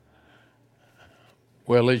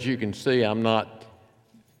Well, as you can see, I'm not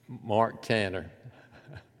Mark Tanner.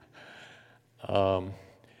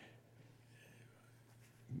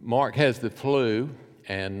 Mark has the flu,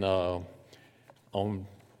 and on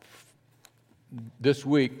this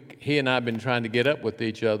week, he and I have been trying to get up with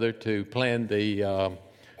each other to plan the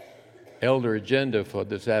elder agenda for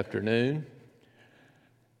this afternoon.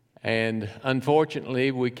 And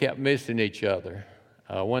unfortunately, we kept missing each other.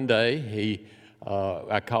 One day,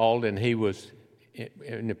 I called, and he was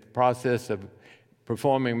in the process of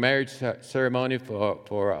performing marriage ceremony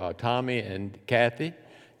for Tommy and Kathy.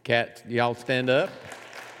 Kat, y'all stand up.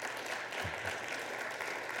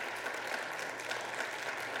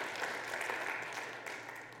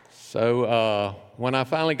 So when I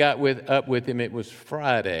finally got up with him, it was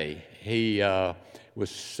Friday. He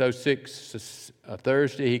was so sick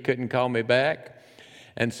Thursday he couldn't call me back,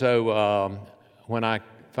 and so when I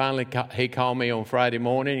finally he called me on Friday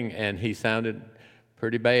morning, and he sounded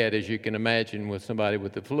pretty bad, as you can imagine, with somebody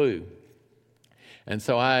with the flu. And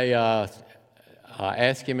so I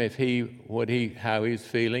asked him how he was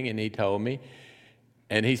feeling, and he told me.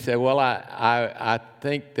 And he said, well, I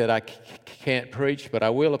think that I can't preach, but I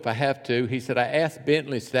will if I have to. He said, I asked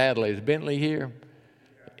Bentley Sadler. Is Bentley here?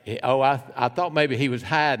 I thought maybe he was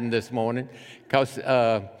hiding this morning, because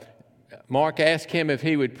Mark asked him if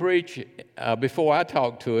he would preach before I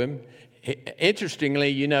talked to him.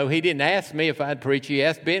 Interestingly, he didn't ask me if I'd preach. He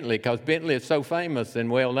asked Bentley, because Bentley is so famous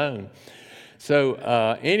and well known. So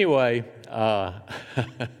anyway,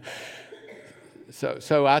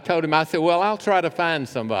 so I told him, I said, well, I'll try to find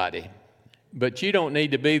somebody, but you don't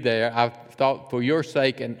need to be there. I thought for your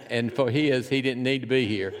sake and for his, he didn't need to be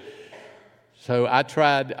here. So I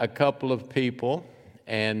tried a couple of people,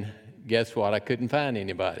 and guess what? I couldn't find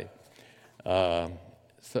anybody.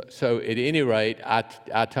 So at any rate,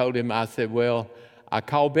 I told him, I said, well, I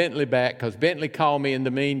called Bentley back, because Bentley called me in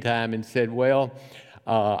the meantime and said, well,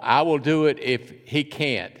 I will do it if he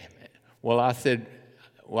can't. Well, I said,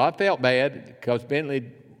 well, I felt bad, because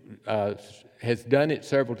Bentley has done it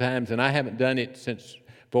several times, and I haven't done it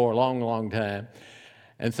for a long, long time.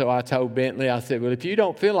 And so I told Bentley, I said, well, if you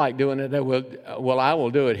don't feel like doing it, well, I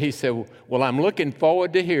will do it. He said, well, I'm looking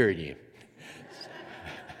forward to hearing you.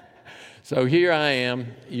 So here I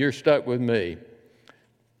am. You're stuck with me.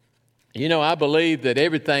 I believe that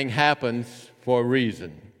everything happens for a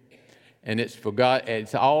reason, and it's for God.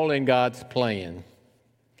 It's all in God's plan.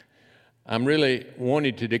 I'm really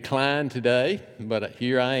wanting to decline today, but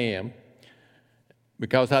here I am,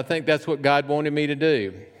 because I think that's what God wanted me to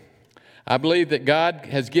do. I believe that God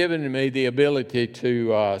has given me the ability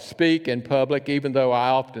to speak in public, even though I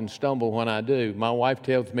often stumble when I do. My wife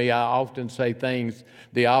tells me I often say things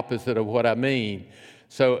the opposite of what I mean.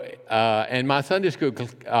 So, and my Sunday school,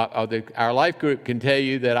 our life group can tell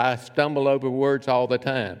you that I stumble over words all the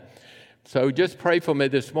time. So just pray for me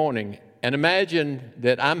this morning. And imagine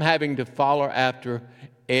that I'm having to follow after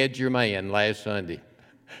Ed Germain last Sunday.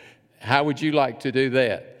 How would you like to do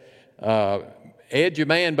that? Ed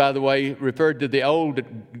Germain, by the way, referred to the old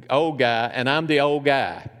guy, and I'm the old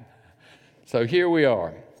guy. So here we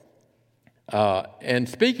are. And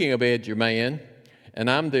speaking of Ed Germain,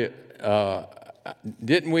 and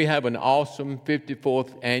didn't we have an awesome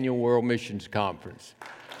 54th Annual World Missions Conference?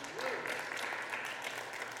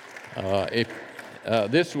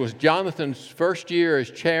 This was Jonathan's first year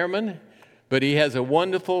as chairman, but he has a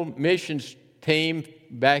wonderful missions team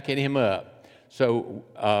backing him up. So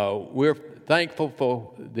we're thankful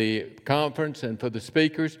for the conference and for the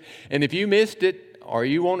speakers. And if you missed it or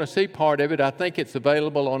you want to see part of it, I think it's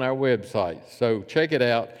available on our website. So check it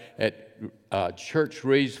out at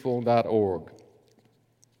churchreedsville.org.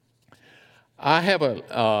 I have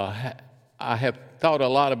thought a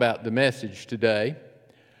lot about the message today.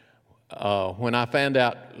 When I found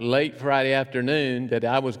out late Friday afternoon that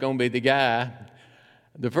I was going to be the guy,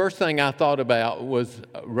 the first thing I thought about was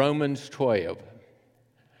Romans 12.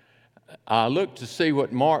 I looked to see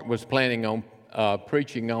what Mark was planning on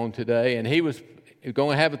preaching on today, and he was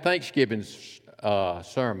going to have a Thanksgiving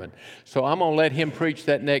sermon. So I'm going to let him preach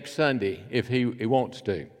that next Sunday if he wants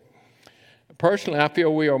to. Personally, I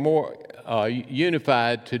feel we are more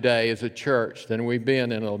unified today as a church than we've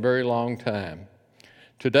been in a very long time.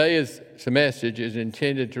 Today's message is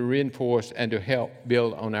intended to reinforce and to help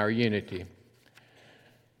build on our unity.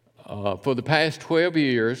 For the past 12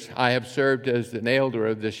 years, I have served as an elder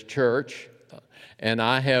of this church, and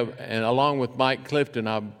along with Mike Clifton,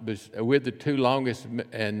 I was with the two longest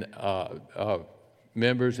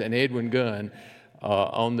members and Edwin Gunn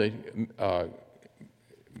on the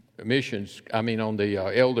on the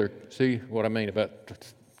elder. See what I mean about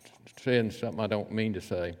saying something I don't mean to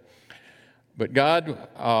say. But God,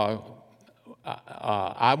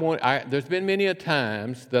 there's been many a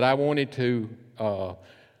times that I wanted to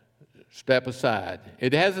step aside.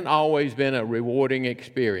 It hasn't always been a rewarding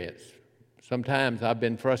experience. Sometimes I've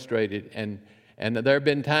been frustrated, and there have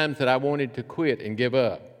been times that I wanted to quit and give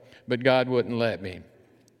up, but God wouldn't let me.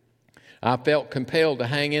 I felt compelled to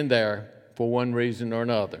hang in there for one reason or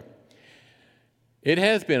another. It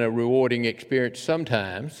has been a rewarding experience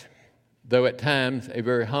sometimes, though at times a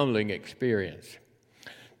very humbling experience.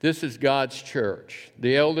 This is God's church.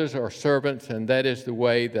 The elders are servants, and that is the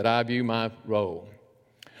way that I view my role.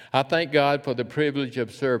 I thank God for the privilege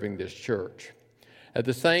of serving this church. At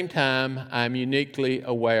the same time, I'm uniquely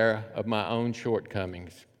aware of my own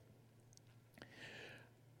shortcomings.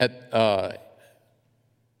 I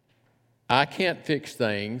can't fix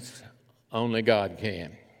things, only God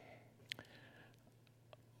can.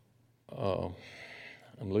 I'm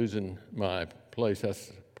losing my place. That's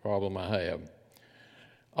the problem I have.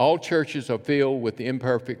 All churches are filled with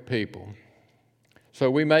imperfect people. So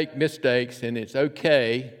we make mistakes, and it's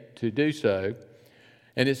okay to do so.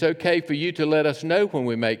 And it's okay for you to let us know when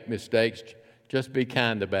we make mistakes. Just be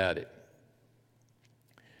kind about it.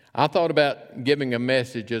 I thought about giving a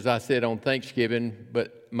message, as I said, on Thanksgiving,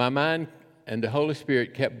 but my mind and the Holy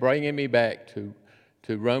Spirit kept bringing me back to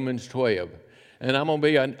Romans 12. And I'm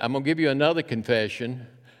going to give you another confession.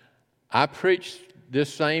 I preached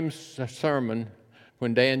this same sermon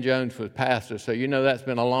when Dan Jones was pastor, so you know that's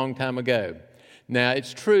been a long time ago. Now,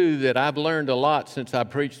 it's true that I've learned a lot since I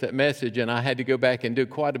preached that message, and I had to go back and do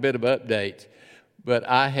quite a bit of updates. But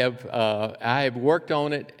I have worked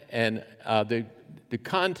on it, and the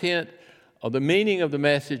content or the meaning of the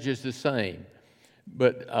message is the same.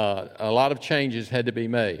 But a lot of changes had to be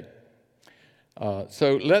made.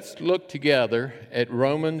 So let's look together at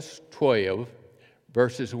Romans 12,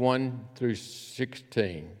 verses 1 through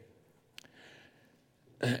 16.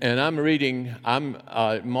 And I'm reading,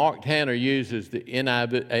 Mark Tanner uses the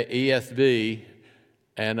ESV,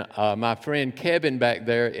 and my friend Kevin back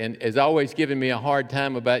there is always giving me a hard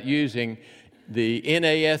time about using the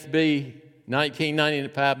NASB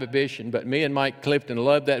 1995 edition, but me and Mike Clifton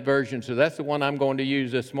love that version, so that's the one I'm going to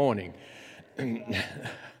use this morning.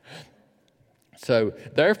 So,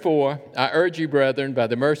 therefore, I urge you, brethren, by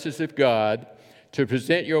the mercies of God, to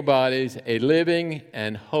present your bodies a living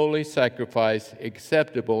and holy sacrifice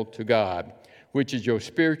acceptable to God, which is your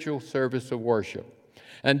spiritual service of worship.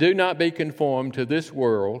 And do not be conformed to this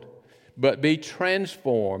world, but be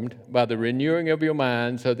transformed by the renewing of your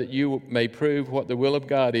mind, so that you may prove what the will of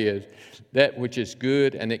God is, that which is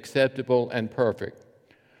good and acceptable and perfect.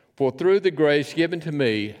 For through the grace given to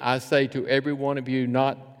me, I say to every one of you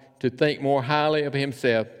not to think more highly of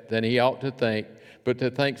himself than he ought to think, but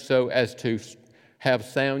to think so as to have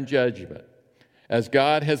sound judgment, as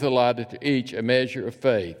God has allotted to each a measure of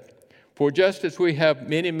faith. For just as we have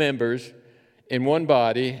many members in one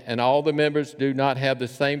body, and all the members do not have the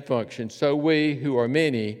same function, so we, who are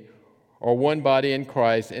many, are one body in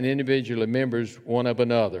Christ, and individually members one of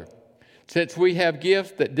another. Since we have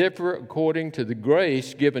gifts that differ according to the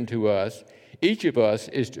grace given to us, each of us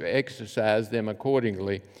is to exercise them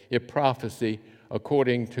accordingly. If prophecy,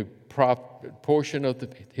 according to portion of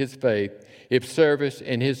his faith, if service,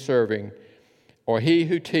 in his serving, or he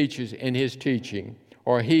who teaches in his teaching,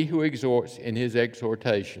 or he who exhorts in his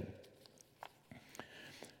exhortation.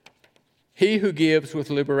 He who gives with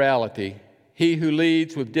liberality, he who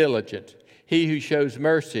leads with diligence, he who shows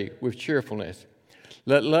mercy with cheerfulness.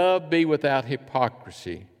 Let love be without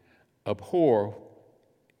hypocrisy. Abhor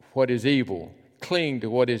what is evil, cling to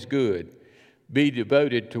what is good. Be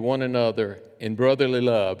devoted to one another in brotherly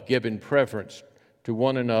love, giving preference to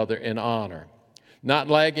one another in honor. Not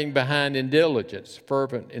lagging behind in diligence,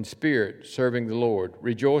 fervent in spirit, serving the Lord,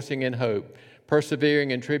 rejoicing in hope,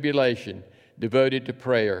 persevering in tribulation, devoted to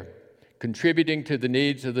prayer, contributing to the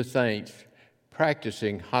needs of the saints,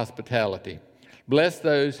 practicing hospitality. Bless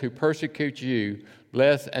those who persecute you,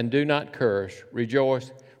 bless and do not curse,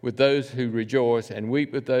 rejoice with those who rejoice, and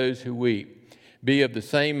weep with those who weep. Be of the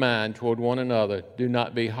same mind toward one another. Do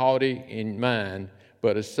not be haughty in mind,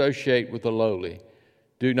 but associate with the lowly.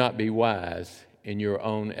 Do not be wise in your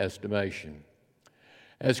own estimation.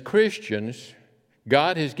 As Christians,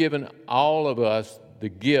 God has given all of us the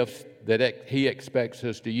gifts that he expects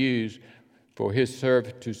us to use for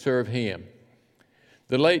to serve him.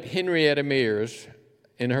 The late Henrietta Mears,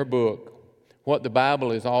 in her book, What the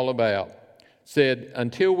Bible is All About, said,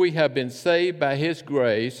 until we have been saved by his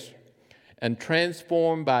grace and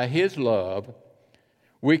transformed by his love,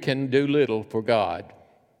 we can do little for God.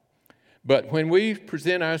 But when we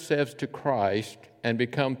present ourselves to Christ and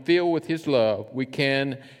become filled with his love, we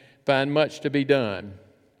can find much to be done.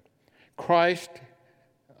 Christ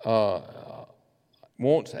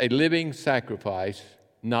wants a living sacrifice,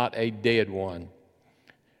 not a dead one.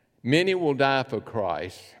 Many will die for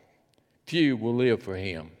Christ. Few will live for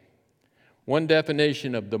him. One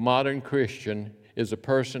definition of the modern Christian is a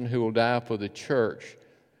person who will die for the church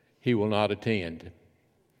he will not attend.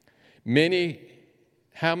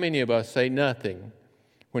 How many of us say nothing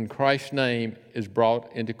when Christ's name is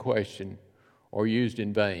brought into question or used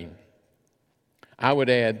in vain? I would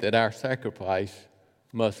add that our sacrifice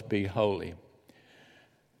must be holy.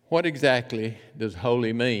 What exactly does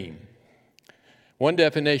holy mean? One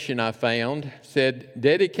definition I found said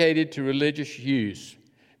dedicated to religious use,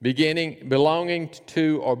 belonging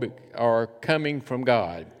to or coming from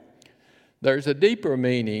God. There's a deeper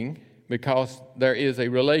meaning because there is a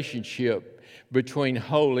relationship between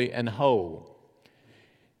holy and whole.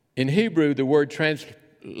 In Hebrew, the word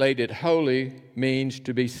translated holy means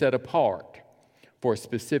to be set apart for a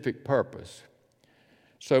specific purpose.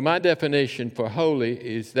 So my definition for holy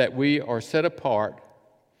is that we are set apart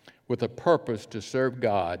with a purpose to serve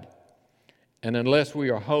God, and unless we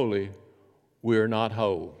are holy, we are not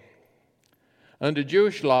whole. Under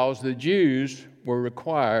Jewish laws, the Jews were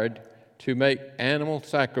required to make animal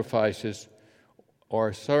sacrifices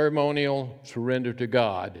or ceremonial surrender to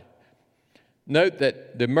God. Note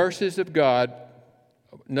that the mercies of God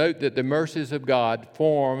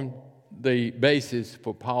form the basis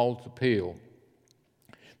for Paul's appeal.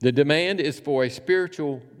 The demand is for a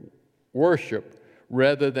spiritual worship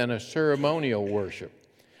rather than a ceremonial worship.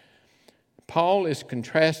 Paul is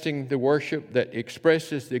contrasting the worship that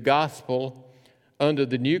expresses the gospel under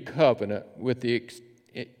the new covenant with the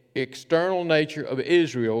external nature of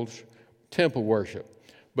Israel's temple worship.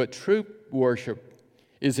 But true worship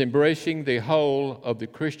is embracing the whole of the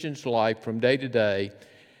Christian's life from day to day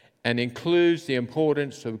and includes the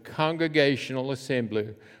importance of congregational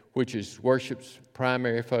assembly, which is worship's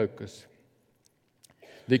primary focus.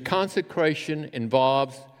 The consecration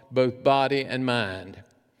involves both body and mind.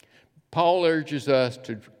 Paul urges us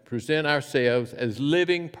to present ourselves as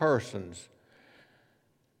living persons.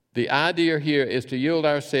 The idea here is to yield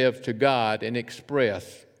ourselves to God and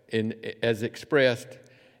as expressed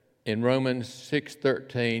in Romans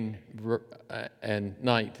 6:13 and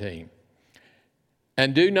 19.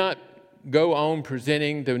 And do not go on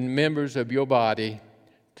presenting the members of your body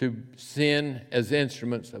to sin as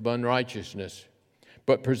instruments of unrighteousness,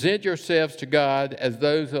 but present yourselves to God as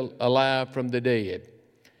those alive from the dead,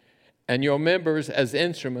 and your members as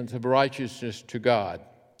instruments of righteousness to God.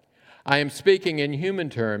 I am speaking in human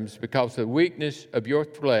terms because of the weakness of your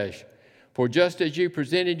flesh. For just as you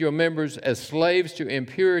presented your members as slaves to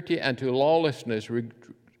impurity and to lawlessness,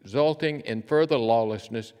 resulting in further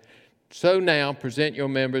lawlessness, so now present your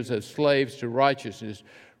members as slaves to righteousness,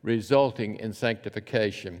 resulting in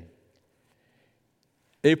sanctification.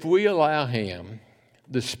 If we allow Him,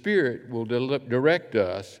 the Spirit will direct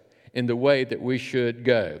us in the way that we should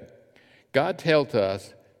go. God tells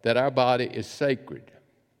us that our body is sacred.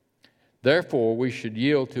 Therefore, we should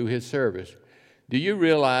yield to His service. Do you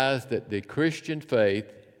realize that the Christian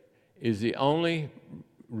faith is the only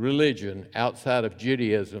religion outside of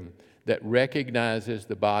Judaism that recognizes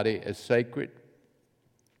the body as sacred?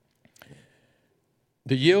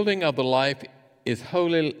 The yielding of the life is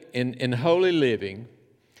holy in holy living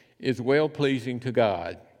is well-pleasing to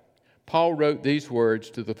God. Paul wrote these words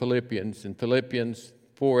to the Philippians in Philippians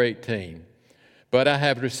 4:18. But I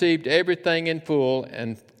have received everything in full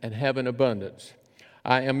and have an abundance.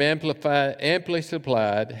 I am amply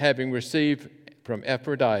supplied, having received from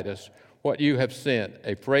Epaphroditus what you have sent,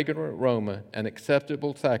 a fragrant aroma, an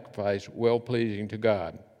acceptable sacrifice, well-pleasing to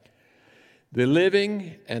God. The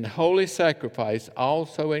living and holy sacrifice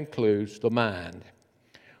also includes the mind.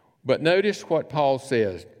 But notice what Paul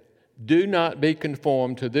says. Do not be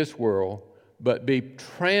conformed to this world, but be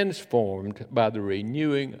transformed by the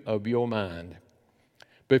renewing of your mind.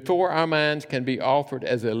 Before our minds can be offered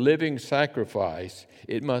as a living sacrifice,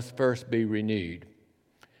 it must first be renewed.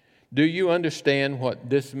 Do you understand what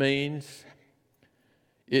this means?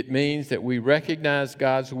 It means that we recognize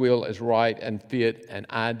God's will as right and fit and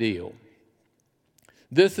ideal.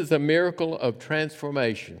 This is a miracle of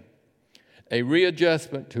transformation, a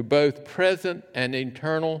readjustment to both present and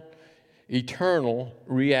eternal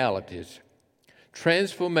realities.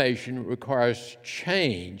 Transformation requires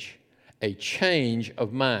change, a change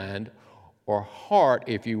of mind or heart,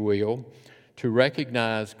 if you will, to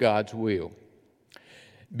recognize God's will.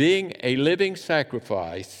 Being a living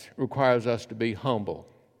sacrifice requires us to be humble.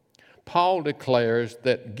 Paul declares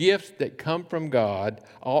that gifts that come from God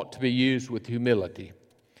ought to be used with humility.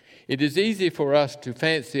 It is easy for us to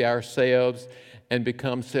fancy ourselves and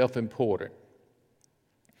become self-important.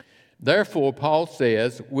 Therefore, Paul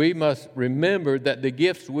says we must remember that the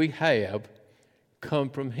gifts we have come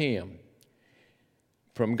from Him,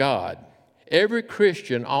 from God. Every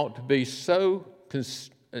Christian ought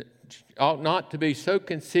not to be so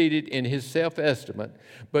conceited in his self-estimate,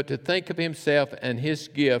 but to think of himself and his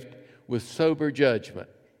gift with sober judgment.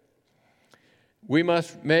 We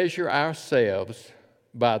must measure ourselves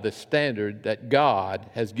by the standard that God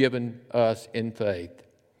has given us in faith.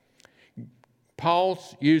 Paul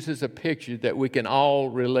uses a picture that we can all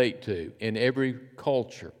relate to in every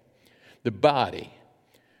culture, the body,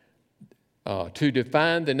 to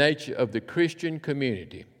define the nature of the Christian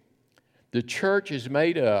community. The church is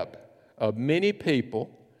made up of many people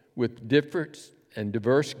with different and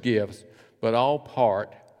diverse gifts, but all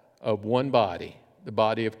part of one body, the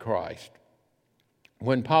body of Christ.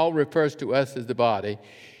 When Paul refers to us as the body,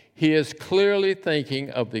 he is clearly thinking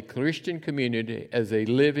of the Christian community as a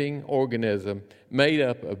living organism made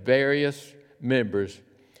up of various members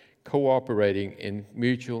cooperating in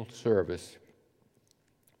mutual service.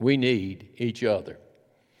 We need each other.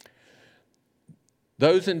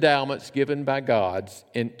 Those endowments given by God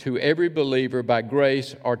to every believer by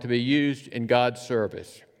grace are to be used in God's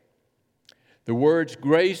service. The words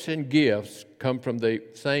grace and gifts come from the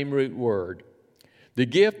same root word. The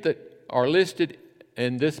gifts that are listed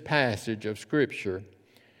in this passage of Scripture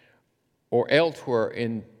or elsewhere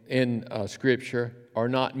in Scripture are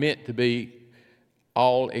not meant to be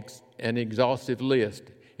all an exhaustive list.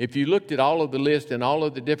 If you looked at all of the list and all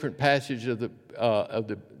of the different passages of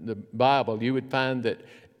the Bible, you would find that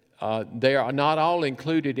they are not all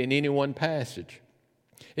included in any one passage.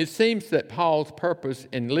 It seems that Paul's purpose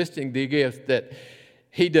in listing the gifts that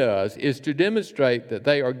he does is to demonstrate that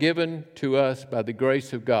they are given to us by the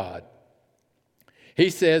grace of God. He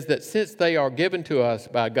says that since they are given to us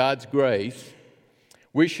by God's grace,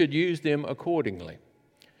 we should use them accordingly.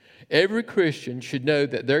 Every Christian should know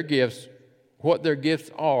that what their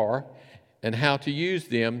gifts are, and how to use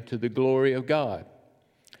them to the glory of God.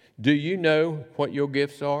 Do you know what your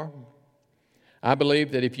gifts are? I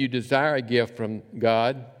believe that if you desire a gift from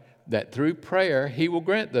God, that through prayer He will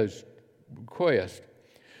grant those requests.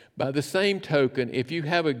 By the same token, if you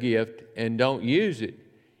have a gift and don't use it,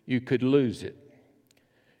 you could lose it.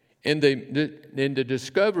 In the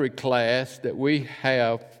discovery class that we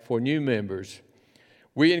have for new members,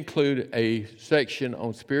 we include a section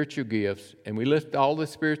on spiritual gifts, and we list all the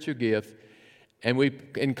spiritual gifts, and we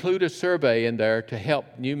include a survey in there to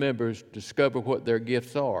help new members discover what their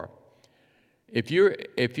gifts are. If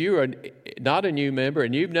you're not a new member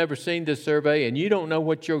and you've never seen this survey and you don't know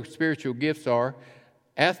what your spiritual gifts are,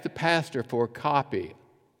 ask the pastor for a copy.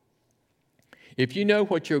 If you know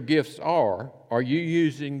what your gifts are you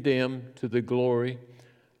using them to the glory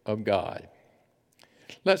of God?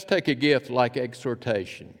 Let's take a gift like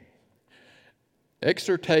exhortation.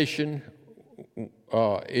 Exhortation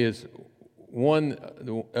is one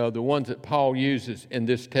of the ones that Paul uses in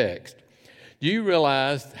this text. Do you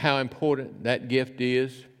realize how important that gift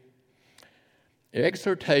is?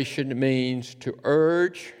 Exhortation means to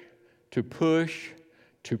urge, to push,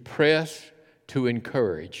 to press, to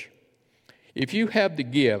encourage. If you have the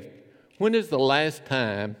gift, when is the last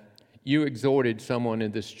time you exhorted someone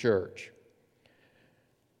in this church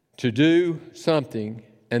to do something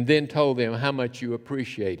and then told them how much you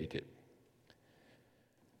appreciated it?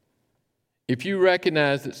 If you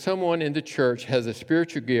recognize that someone in the church has a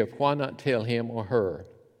spiritual gift, why not tell him or her?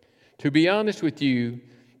 To be honest with you,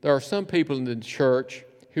 there are some people in the church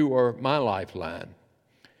who are my lifeline.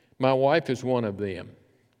 My wife is one of them.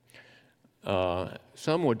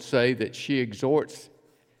 Some would say that she exhorts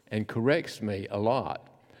and corrects me a lot,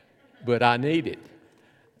 but I need it.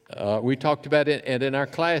 We talked about it in our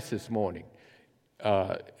class this morning.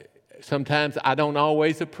 Sometimes I don't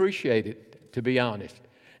always appreciate it, to be honest.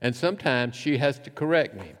 And sometimes she has to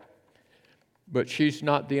correct me. But she's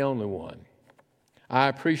not the only one. I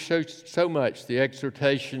appreciate so much the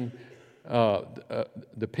exhortation,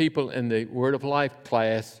 the people in the Word of Life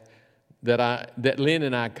class that Lynn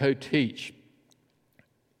and I co-teach,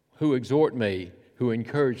 who exhort me, who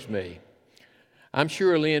encourage me. I'm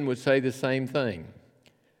sure Lynn would say the same thing.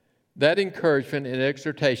 That encouragement and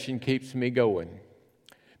exhortation keeps me going.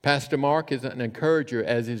 Pastor Mark is an encourager,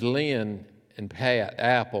 as is Lynn and Pat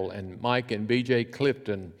Apple and Mike and B.J.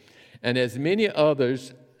 Clifton, and as many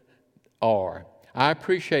others are. I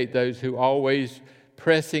appreciate those who are always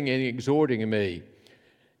pressing and exhorting me.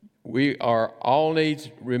 We are all needs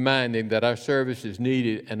reminding that our service is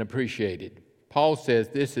needed and appreciated. Paul says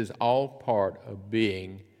this is all part of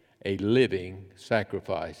being a living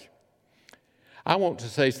sacrifice. I want to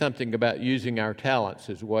say something about using our talents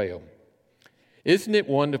as well. Isn't it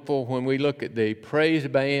wonderful when we look at the praise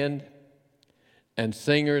band and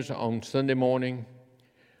singers on Sunday morning?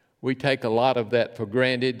 We take a lot of that for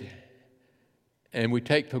granted, and we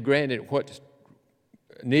take for granted what's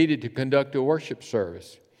needed to conduct a worship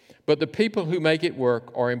service. But the people who make it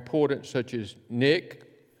work are important, such as Nick,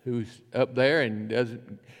 who's up there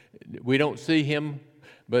and we don't see him,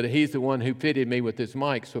 but he's the one who fitted me with this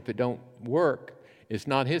mic, so if it don't work, it's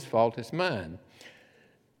not his fault, it's mine.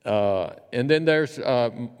 And then there's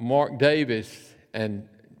Mark Davis and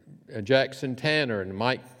Jackson Tanner and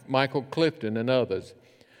Michael Clifton and others.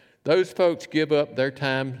 Those folks give up their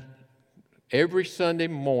time every Sunday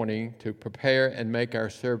morning to prepare and make our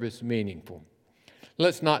service meaningful.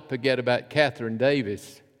 Let's not forget about Catherine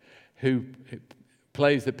Davis, who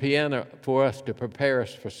plays the piano for us to prepare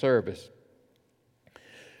us for service.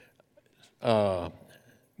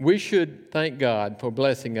 We should thank God for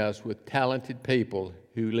blessing us with talented people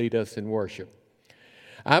who lead us in worship.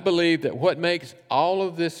 I believe that what makes all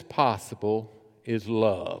of this possible is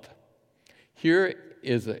love. Here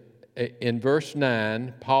is in verse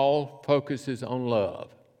 9, Paul focuses on love.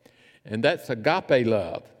 And that's agape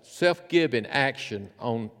love, self-giving action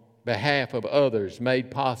on behalf of others made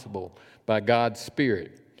possible by God's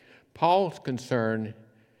Spirit. Paul's concern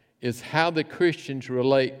is how the Christians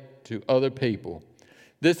relate to other people.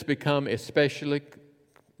 This becomes especially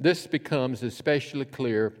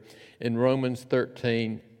clear in Romans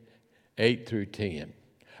 13, 8 through 10.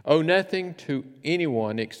 Owe nothing to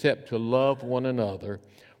anyone except to love one another,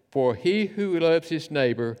 for he who loves his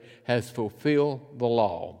neighbor has fulfilled the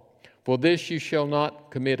law. For this you shall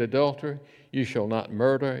not commit adultery, you shall not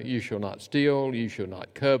murder, you shall not steal, you shall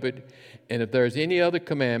not covet. And if there is any other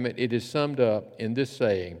commandment, it is summed up in this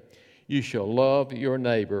saying, you shall love your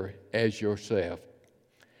neighbor as yourself.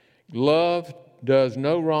 Love does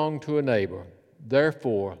no wrong to a neighbor.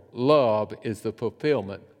 Therefore, love is the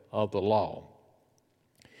fulfillment of the law.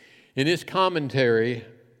 In his commentary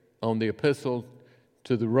on the epistle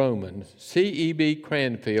to the Romans, C.E.B.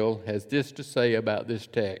 Cranfield has this to say about this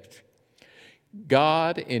text.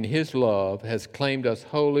 God, in his love, has claimed us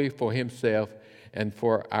wholly for himself and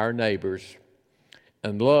for our neighbors.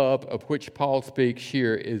 And love, of which Paul speaks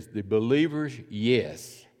here, is the believer's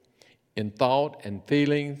yes in thought and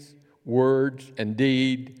feelings, words and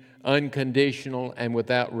deed, unconditional and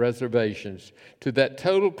without reservations, to that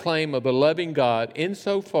total claim of a loving God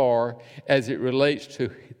insofar as it relates to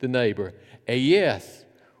the neighbor. A yes,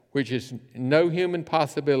 which is no human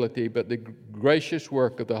possibility, but the gracious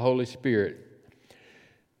work of the Holy Spirit.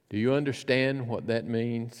 Do you understand what that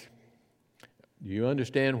means? Do you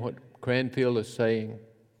understand what Cranfield is saying?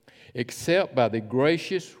 Except by the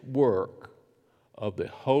gracious work of the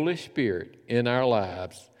Holy Spirit in our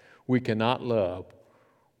lives, we cannot love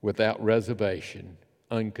without reservation,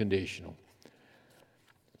 unconditional.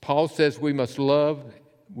 Paul says we must love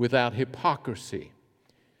without hypocrisy.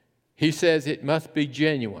 He says it must be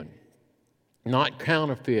genuine, not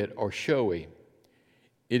counterfeit or showy.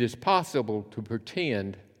 It is possible to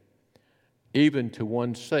pretend, even to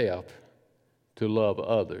oneself, to love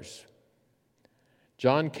others.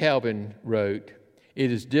 John Calvin wrote,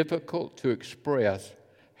 "It is difficult to express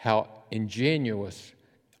how ingenuous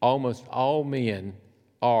almost all men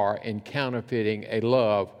are in counterfeiting a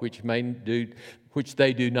love which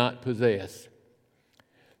they do not possess.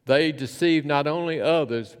 They deceive not only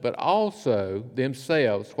others, but also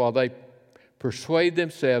themselves, while they persuade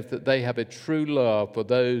themselves that they have a true love for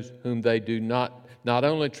those whom they do not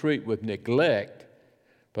only treat with neglect,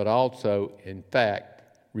 but also, in fact,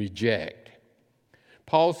 reject."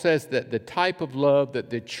 Paul says that the type of love that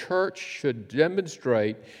the church should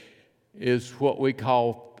demonstrate is what we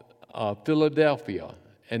call Philadelphia.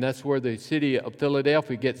 And that's where the city of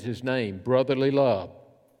Philadelphia gets its name, brotherly love.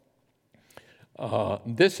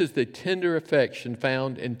 This is the tender affection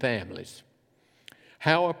found in families.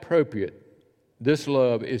 How appropriate this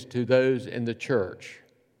love is to those in the church,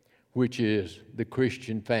 which is the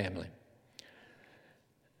Christian family.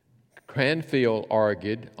 Cranfield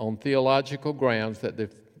argued on theological grounds that the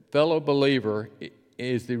fellow believer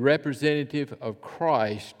is the representative of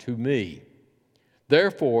Christ to me.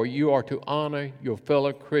 Therefore, you are to honor your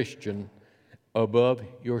fellow Christian above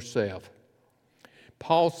yourself.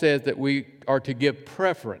 Paul says that we are to give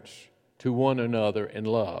preference to one another in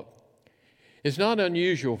love. It's not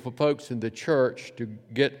unusual for folks in the church to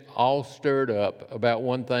get all stirred up about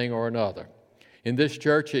one thing or another. In this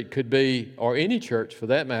church, it could be, or any church for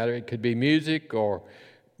that matter, it could be music or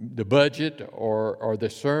the budget or the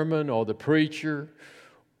sermon or the preacher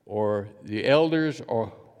or the elders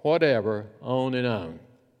or whatever, on and on.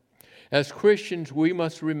 As Christians, we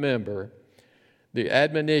must remember the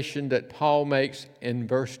admonition that Paul makes in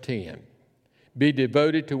verse 10. Be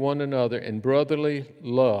devoted to one another in brotherly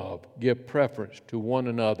love. Give preference to one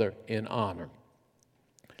another in honor.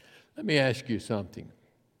 Let me ask you something.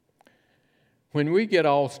 When we get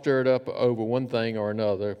all stirred up over one thing or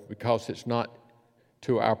another because it's not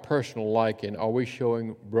to our personal liking, are we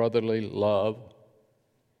showing brotherly love?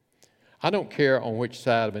 I don't care on which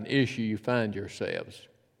side of an issue you find yourselves.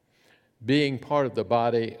 Being part of the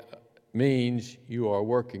body means you are a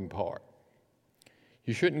working part.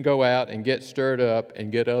 You shouldn't go out and get stirred up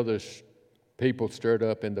and get other people stirred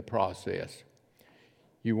up in the process.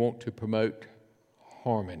 You want to promote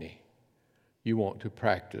harmony. You want to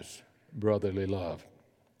practice brotherly love.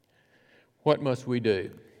 What must we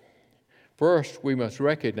do? First, we must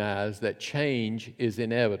recognize that change is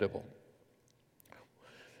inevitable.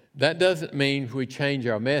 That doesn't mean we change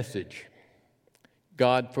our message.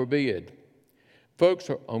 God forbid. Folks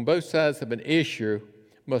on both sides of an issue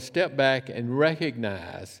must step back and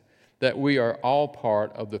recognize that we are all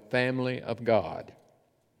part of the family of God.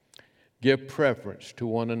 Give preference to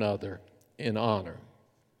one another in honor.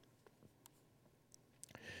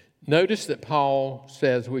 Notice that Paul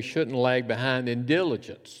says we shouldn't lag behind in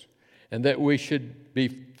diligence and that we should be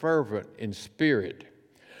fervent in spirit.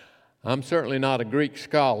 I'm certainly not a Greek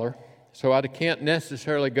scholar, so I can't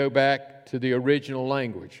necessarily go back to the original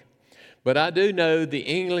language. But I do know the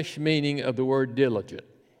English meaning of the word diligent.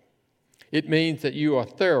 It means that you are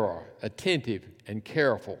thorough, attentive, and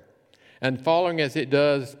careful. And following as it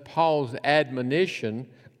does Paul's admonition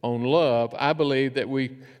on love, I believe that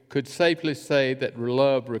we could safely say that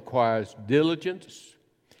love requires diligence,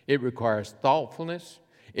 it requires thoughtfulness,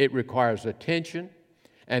 it requires attention,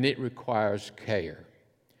 and it requires care.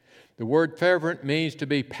 The word fervent means to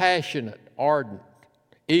be passionate, ardent,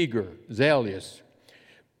 eager, zealous.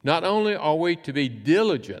 Not only are we to be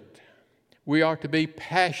diligent, we are to be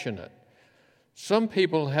passionate. Some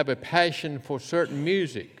people have a passion for certain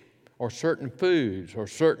music or certain foods or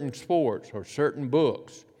certain sports or certain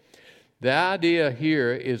books. The idea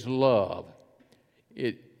here is love.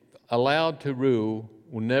 It allowed to rule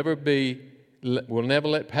will never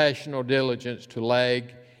let passion or diligence to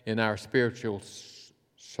lag in our spiritual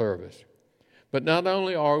service. But not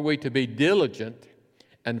only are we to be diligent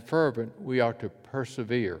and fervent, we are to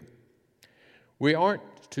persevere. We aren't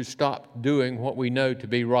to stop doing what we know to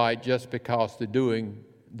be right just because the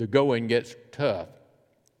going gets tough.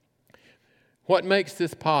 What makes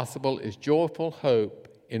this possible is joyful hope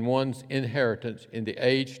in one's inheritance in the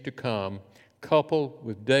age to come, coupled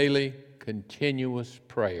with daily, continuous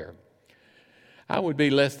prayer. I would be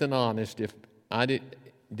less than honest if I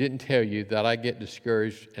didn't tell you that I get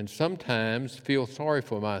discouraged and sometimes feel sorry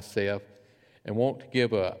for myself and want to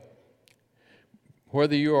give up.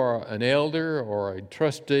 Whether you are an elder or a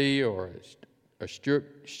trustee or a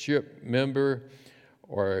stewardship member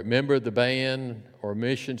or a member of the band or a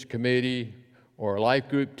missions committee or a life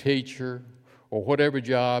group teacher or whatever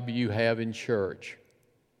job you have in church,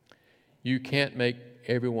 you can't make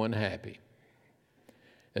everyone happy.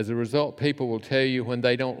 As a result, people will tell you when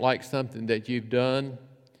they don't like something that you've done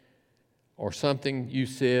or something you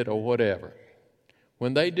said or whatever.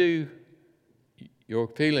 When they do, your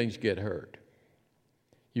feelings get hurt.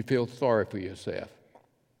 You feel sorry for yourself.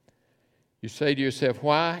 You say to yourself,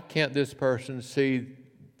 why can't this person see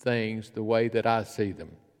things the way that I see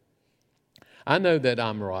them? I know that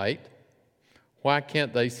I'm right. Why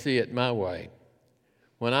can't they see it my way?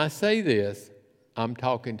 When I say this, I'm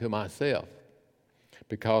talking to myself.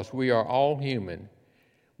 Because we are all human,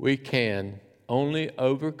 we can only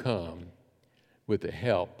overcome with the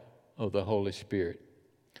help of the Holy Spirit.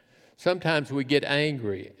 Sometimes we get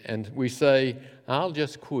angry and we say, I'll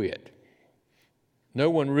just quit. No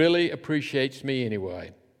one really appreciates me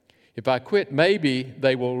anyway. If I quit, maybe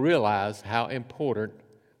they will realize how important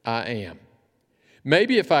I am.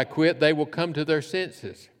 Maybe if I quit, they will come to their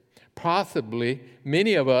senses. Possibly,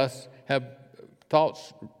 many of us have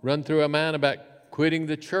thoughts run through our mind about quitting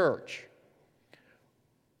the church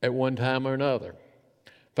at one time or another.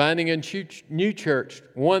 Finding a new church,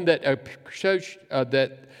 one that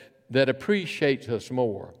appreciates us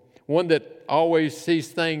more, one that always sees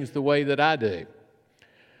things the way that I do.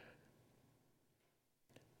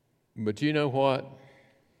 But you know what?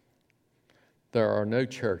 There are no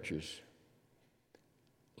churches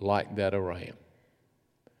like that around.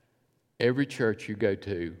 Every church you go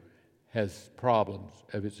to has problems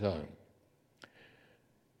of its own.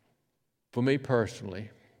 For me personally,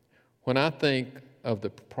 when I think of the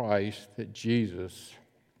price that Jesus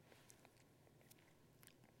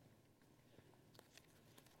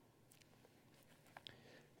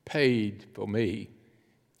paid for me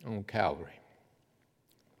on Calvary.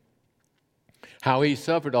 How he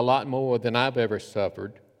suffered a lot more than I've ever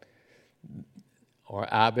suffered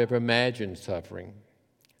or I've ever imagined suffering,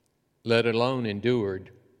 let alone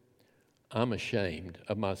endured. I'm ashamed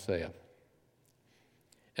of myself.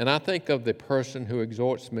 And I think of the person who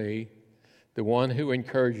exhorts me, the one who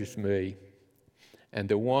encourages me, and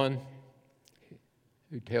the one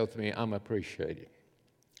who tells me I'm appreciated.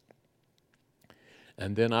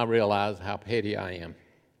 And then I realize how petty I am.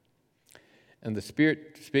 And the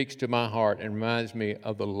Spirit speaks to my heart and reminds me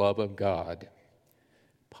of the love of God.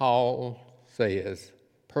 Paul says,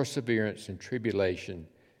 perseverance in tribulation,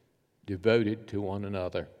 devoted to one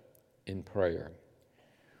another in prayer.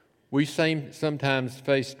 We sometimes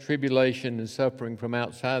face tribulation and suffering from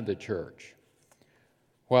outside the church.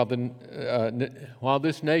 While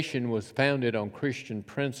this nation was founded on Christian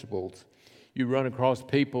principles, you run across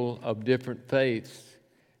people of different faiths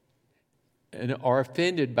and are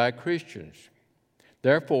offended by Christians.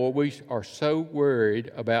 Therefore, we are so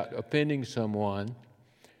worried about offending someone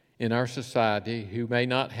in our society who may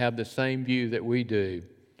not have the same view that we do,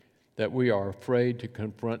 that we are afraid to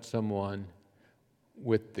confront someone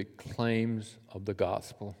with the claims of the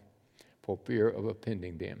gospel for fear of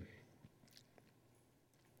offending them.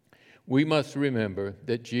 We must remember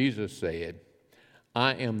that Jesus said,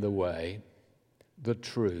 I am the way, the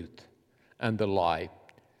truth, and the life.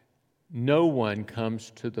 No one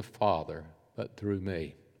comes to the Father but through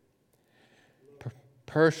me.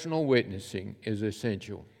 Personal witnessing is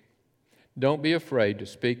essential. Don't be afraid to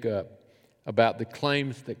speak up about the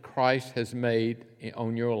claims that Christ has made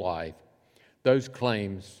on your life. Those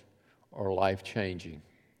claims are life-changing.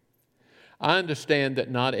 I understand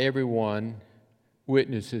that not everyone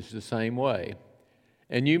witnesses the same way,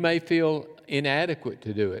 and you may feel inadequate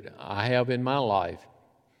to do it. I have in my life.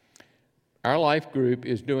 Our life group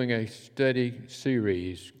is doing a study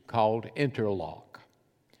series called Interlock.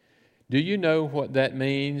 Do you know what that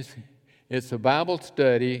means? It's a Bible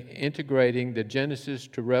study integrating the Genesis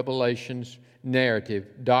to Revelations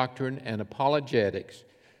narrative, doctrine, and apologetics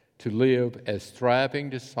to live as thriving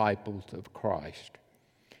disciples of Christ.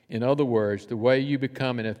 In other words, the way you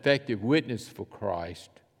become an effective witness for Christ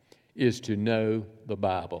is to know the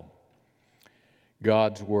Bible,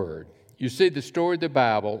 God's Word. You see, the story of the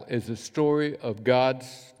Bible is a story of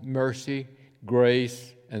God's mercy,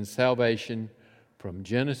 grace, and salvation from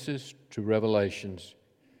Genesis to Revelations.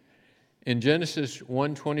 In Genesis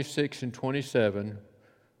 1:26 and 27,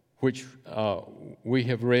 which we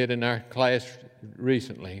have read in our class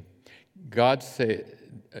recently, God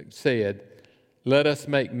said, let us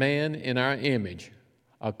make man in our image,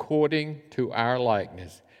 according to our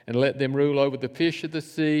likeness, and let them rule over the fish of the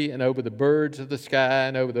sea, and over the birds of the sky,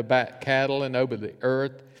 and over the cattle, and over the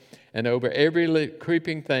earth, and over every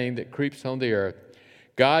creeping thing that creeps on the earth.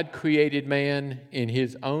 God created man in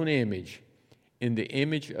his own image. In the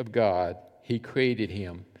image of God, he created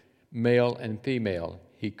him. Male and female,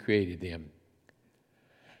 he created them.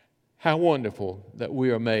 How wonderful that we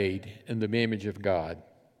are made in the image of God.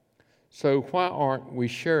 So why aren't we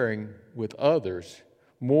sharing with others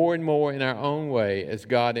more and more in our own way as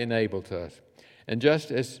God enables us? And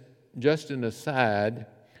just an aside,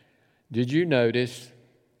 did you notice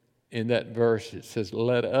in that verse it says,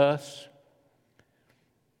 let us?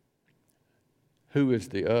 Who is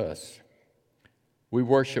the us? We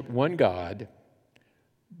worship one God,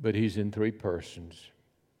 but he's in three persons: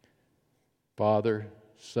 Father,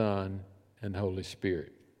 Son, and Holy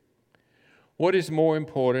Spirit. What is more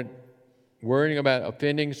important, worrying about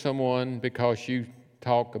offending someone because you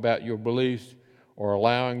talk about your beliefs, or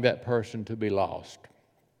allowing that person to be lost?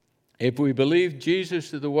 If we believe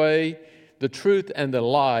Jesus is the way, the truth, and the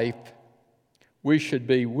life, we should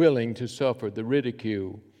be willing to suffer the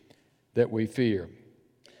ridicule that we fear.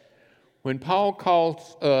 When Paul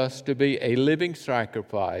calls us to be a living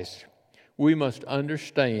sacrifice, we must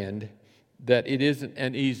understand that it isn't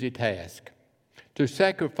an easy task. To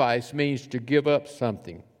sacrifice means to give up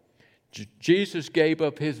something. Jesus gave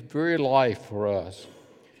up his very life for us.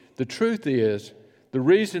 The truth is, the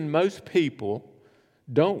reason most people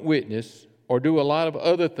don't witness or do a lot of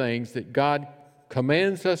other things that God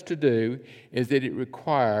commands us to do is that it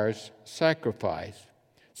requires sacrifice.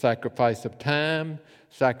 Sacrifice of time,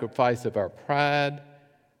 sacrifice of our pride.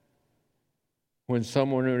 When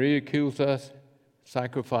someone ridicules us,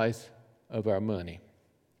 sacrifice of our money.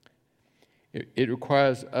 It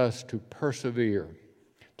requires us to persevere,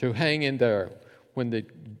 to hang in there when the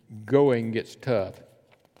going gets tough.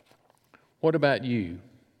 What about you?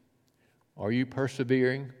 Are you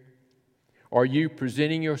persevering? Are you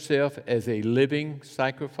presenting yourself as a living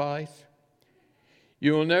sacrifice?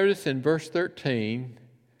 You will notice in verse 13,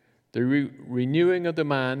 the renewing of the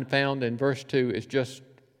mind found in verse 2 is just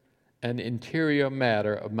an interior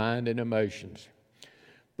matter of mind and emotions,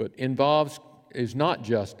 but is not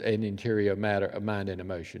just an interior matter of mind and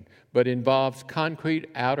emotion, but involves concrete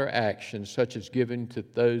outer actions such as giving to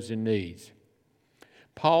those in need.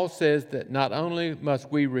 Paul says that not only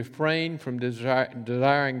must we refrain from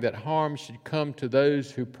desiring that harm should come to those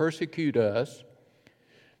who persecute us,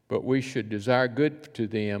 but we should desire good to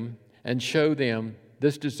them and show them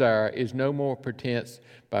this desire is no more pretense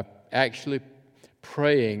by actually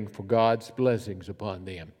praying for God's blessings upon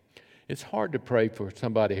them. It's hard to pray for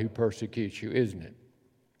somebody who persecutes you, isn't it?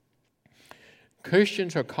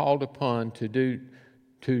 Christians are called upon to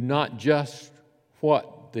not just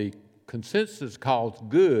what the consensus calls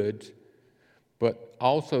good, but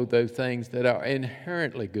also those things that are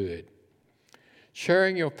inherently good.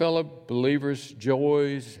 Sharing your fellow believers'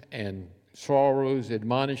 joys and sorrows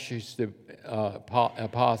admonishes the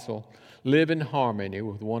apostle, live in harmony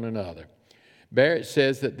with one another. Barrett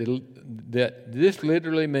says that this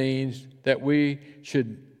literally means that we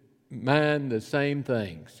should mind the same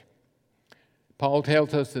things. Paul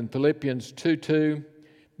tells us in Philippians 2:2,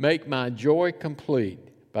 make my joy complete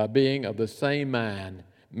by being of the same mind,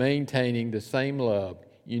 maintaining the same love,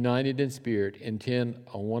 united in spirit, intent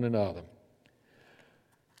on one another.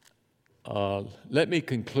 Let me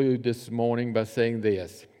conclude this morning by saying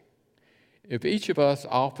this. If each of us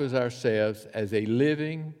offers ourselves as a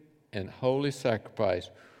living and holy sacrifice,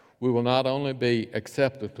 we will not only be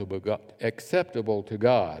acceptable to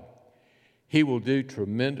God, He will do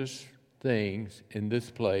tremendous things in this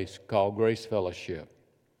place called Grace Fellowship.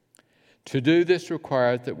 To do this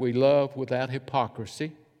requires that we love without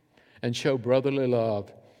hypocrisy and show brotherly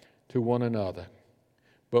love to one another.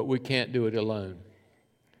 But we can't do it alone.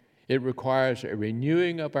 It requires a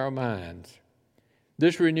renewing of our minds.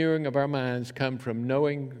 This renewing of our minds comes from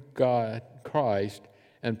knowing God, Christ,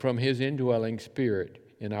 and from His indwelling Spirit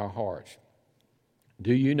in our hearts.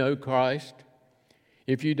 Do you know Christ?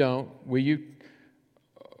 If you don't, will you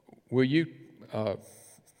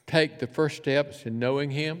take the first steps in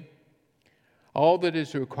knowing Him? All that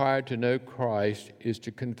is required to know Christ is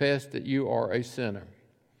to confess that you are a sinner.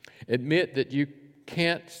 Admit that you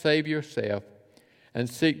can't save yourself and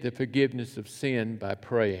seek the forgiveness of sin by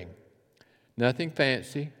praying. Nothing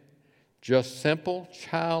fancy, just simple,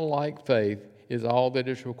 childlike faith is all that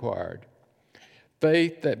is required.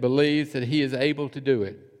 Faith that believes that He is able to do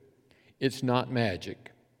it. It's not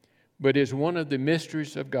magic, but is one of the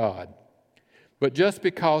mysteries of God. But just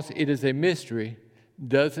because it is a mystery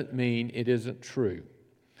doesn't mean it isn't true.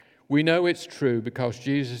 We know it's true because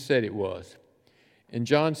Jesus said it was. In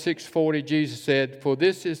John 6:40, Jesus said, "For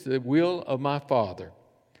this is the will of my Father,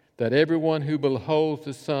 that everyone who beholds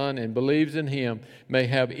the Son and believes in Him may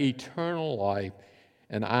have eternal life,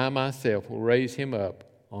 and I myself will raise him up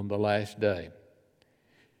on the last day."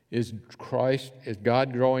 Is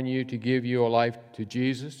God drawing you to give your life to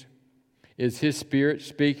Jesus? Is His Spirit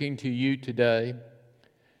speaking to you today?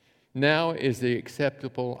 Now is the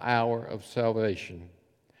acceptable hour of salvation.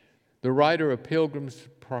 The writer of Pilgrim's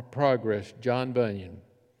Progress, John Bunyan,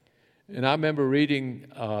 and I remember reading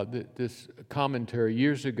this commentary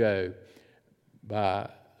years ago by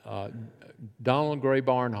Donald Gray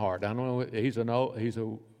Barnhart. I don't know.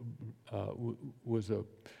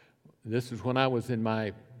 This is when I was in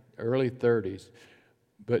my early 30s,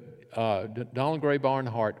 but Donald Gray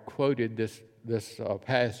Barnhart quoted this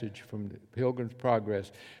passage from the Pilgrim's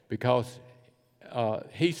Progress because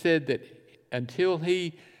he said that until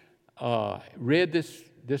he read this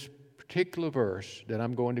particular verse that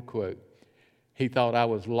I'm going to quote, he thought I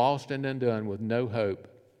was lost and undone with no hope.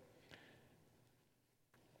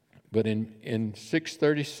 But in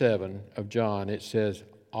 6:37 of John, it says,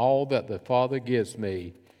 "All that the Father gives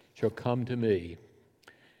me shall come to me,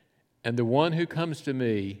 and the one who comes to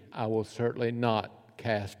me I will certainly not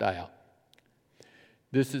cast out."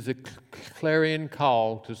 This is a clarion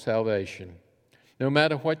call to salvation. No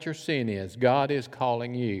matter what your sin is, God is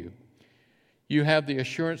calling you. You have the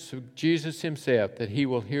assurance of Jesus Himself that He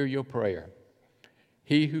will hear your prayer.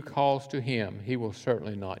 He who calls to Him, He will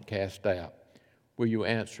certainly not cast out. Will you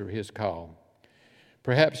answer His call?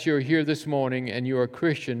 Perhaps you're here this morning and you're a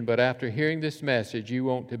Christian, but after hearing this message, you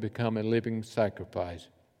want to become a living sacrifice.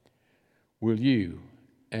 Will you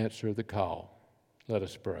answer the call? Let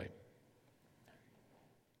us pray.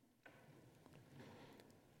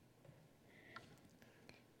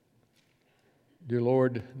 Dear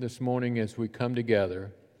Lord, this morning as we come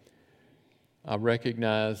together, I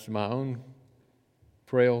recognize my own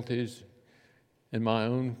frailties and my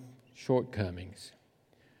own shortcomings.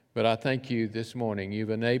 But I thank you this morning. You've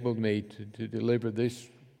enabled me to deliver this,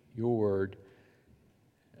 your word.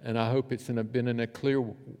 And I hope it's been in a clear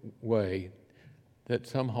way that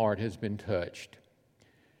some heart has been touched.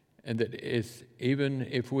 And that even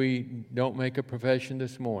if we don't make a profession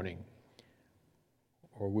this morning,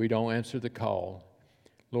 or we don't answer the call,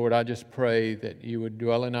 Lord, I just pray that you would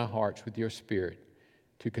dwell in our hearts with your Spirit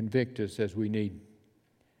to convict us as we need.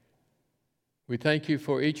 We thank you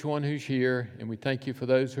for each one who's here, and we thank you for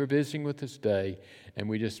those who are visiting with us today, and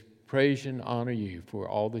we just praise and honor you for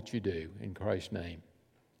all that you do. In Christ's name,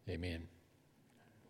 amen.